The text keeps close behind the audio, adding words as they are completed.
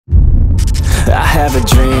have a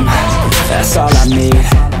dream, that's all I need.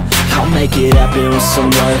 I'll make it happen with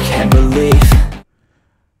some work and belief.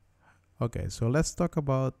 Okay, so let's talk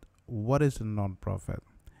about what is a non-profit.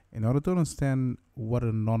 In order to understand what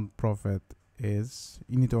a non-profit is,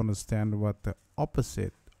 you need to understand what the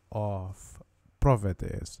opposite of profit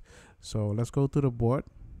is. So let's go to the board.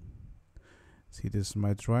 See, this is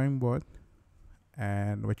my drawing board.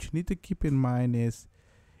 And what you need to keep in mind is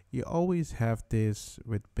you always have this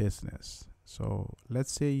with business. So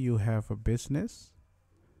let's say you have a business.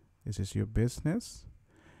 This is your business.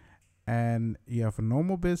 And you have a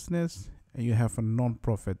normal business and you have a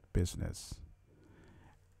non-profit business.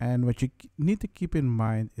 And what you need to keep in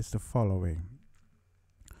mind is the following.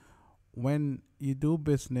 When you do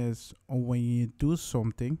business or when you do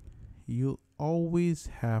something, you always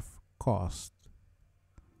have cost.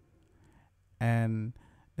 And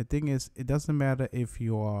the thing is, it doesn't matter if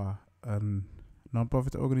you are a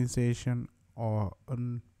non-profit organization or a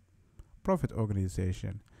profit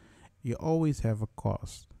organization. You always have a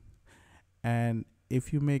cost. And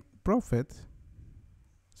if you make profit,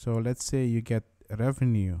 so let's say you get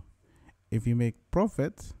revenue. If you make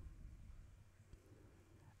profit,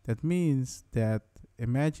 that means that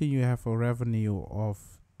imagine you have a revenue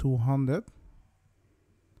of 200.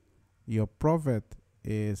 Your profit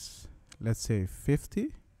is, let's say,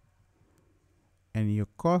 50. And your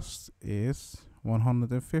cost is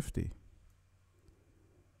 150.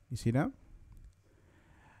 You see that?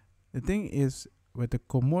 The thing is, with a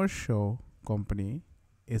commercial company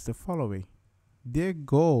is the following. Their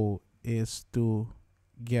goal is to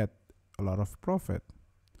get a lot of profit,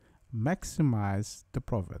 maximize the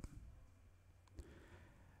profit.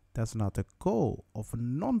 That's not the goal of a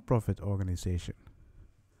non-profit organization.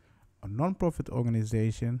 A non-profit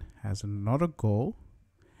organization has another goal,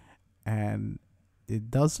 and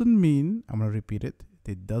it doesn't mean, I'm going to repeat it,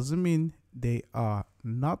 it doesn't mean they are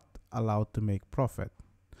not allowed to make profit.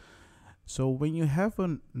 So when you have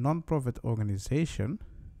a non-profit organization,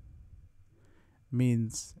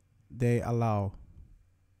 means they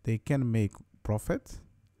can make profit,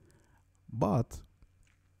 but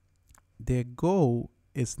their goal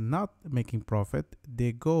is not making profit.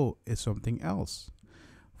 Their goal is something else.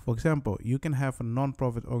 For example, you can have a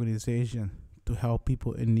non-profit organization to help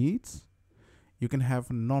people in needs. You can have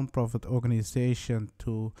a non-profit organization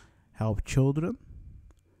to help children.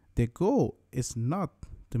 Their goal is not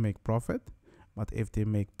to make profit, but if they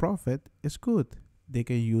make profit, it's good. They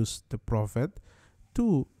can use the profit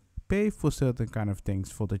to pay for certain kind of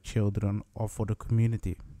things for the children or for the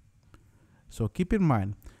community. So keep in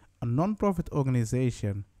mind, a non-profit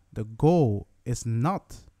organization, the goal is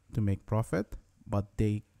not to make profit, but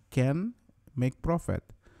they can make profit.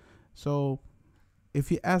 So if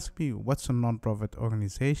you ask me what's a non-profit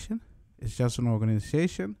organization, it's just an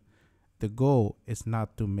organization. The goal is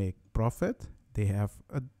not to make profit. They have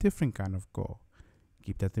a different kind of goal.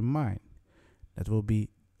 Keep that in mind. That will be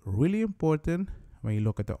really important when you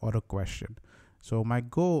look at the other question. So my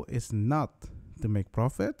goal is not to make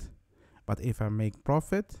profit, but if I make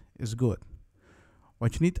profit, it's good.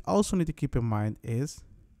 What you also need to keep in mind is,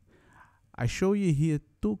 I show you here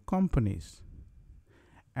two companies,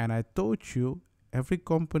 and I told you every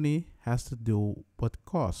company has to do what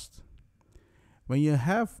costs. When you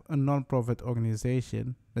have a non-profit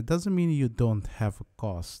organization, that doesn't mean you don't have a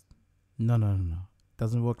cost. No. It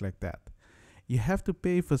doesn't work like that. You have to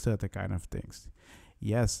pay for certain kind of things.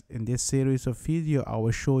 Yes, in this series of video, I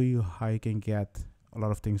will show you how you can get a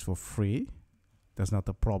lot of things for free. That's not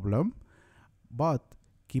a problem. But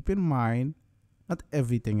keep in mind, not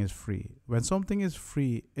everything is free. When something is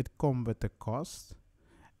free, it comes with a cost.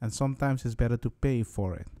 And sometimes it's better to pay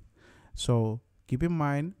for it. So keep in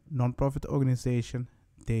mind, non-profit organization,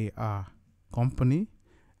 they are company.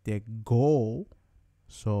 Their goal,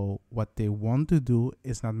 so what they want to do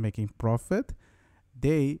is not making profit.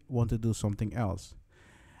 They want to do something else.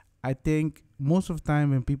 I think most of the time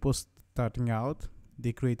when people starting out,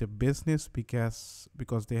 they create a business because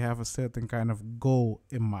they have a certain kind of goal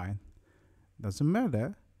in mind. Doesn't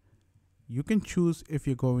matter. You can choose if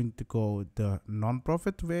you're going to go the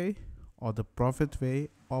non-profit way or the profit way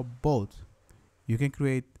or both. You can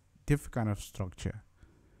create different kind of structure.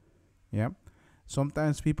 Yeah.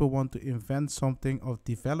 Sometimes people want to invent something or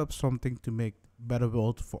develop something to make better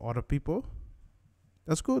world for other people.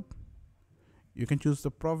 That's good. You can choose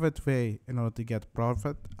the profit way in order to get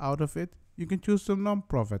profit out of it. You can choose the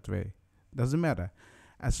non-profit way. Doesn't matter.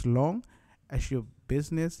 As long as your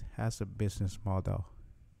business has a business model.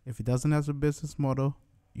 If it doesn't have a business model,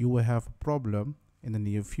 you will have a problem in the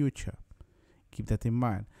near future. Keep that in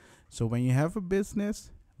mind. So when you have a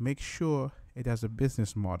business, make sure it has a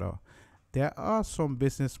business model. There are some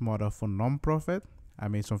business model for non-profit. I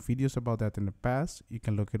made some videos about that in the past. You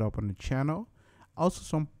can look it up on the channel. Also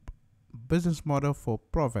some business model for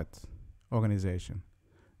profit organization.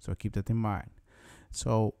 So keep that in mind.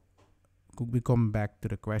 So we come back to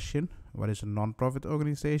the question, what is a non-profit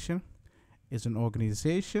organization? It's an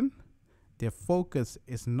organization, their focus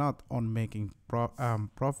is not on making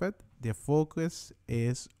profit. Their focus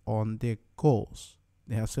is on their goals.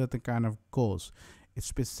 They have certain kind of goals. It's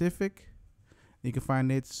specific. You can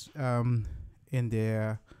find it in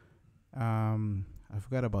their, I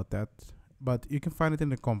forgot about that, but you can find it in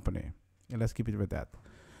the company. And let's keep it with that.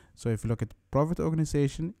 So if you look at profit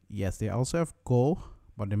organization, yes, they also have goal,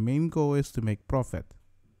 but the main goal is to make profit.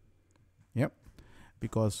 Yep.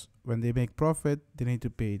 Because when they make profit, they need to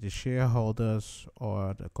pay the shareholders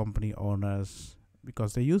or the company owners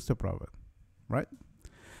because they use the profit, right?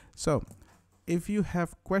 So if you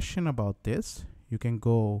have question about this, you can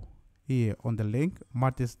go here on the link,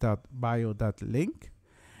 martisz.bio.link,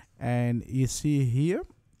 and you see here,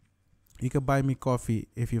 you can buy me coffee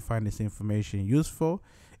if you find this information useful.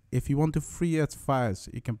 If you want the free advice,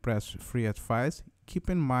 you can press free advice. Keep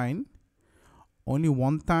in mind, only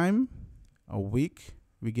one time a week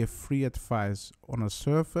we give free advice on a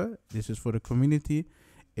server. This is for the community.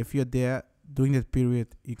 If you're there during that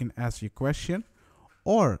period, you can ask your question,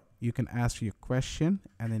 or you can ask your question,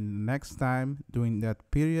 and then the next time during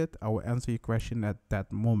that period, I will answer your question at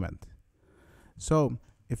that moment. So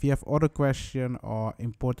if you have other question or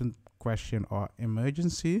important question or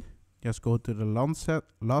emergency, just go to the Law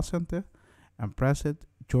Center and press it,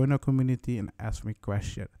 join our community and ask me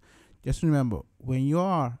question. Just remember, when you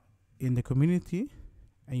are in the community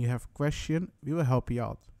and you have question, we will help you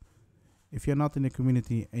out. If you're not in the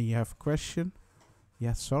community and you have question,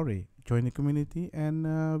 yeah, sorry, join the community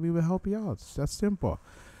and we will help you out. That's simple.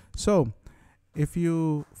 So if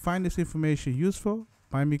you find this information useful,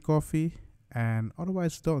 buy me coffee, and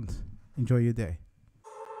otherwise don't. Enjoy your day.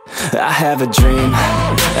 I have a dream,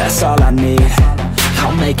 that's all I need.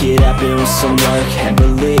 I'll make it happen with some work and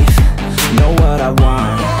belief. Know what I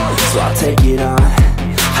want, so I'll take it on.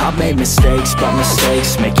 I've made mistakes, but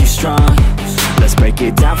mistakes make you strong. Let's break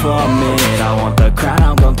it down for a minute. I want the crown,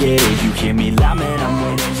 I'm gon' get it. You hear me loud, man, I'm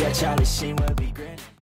winning. Yeah, Charlie Sheen will be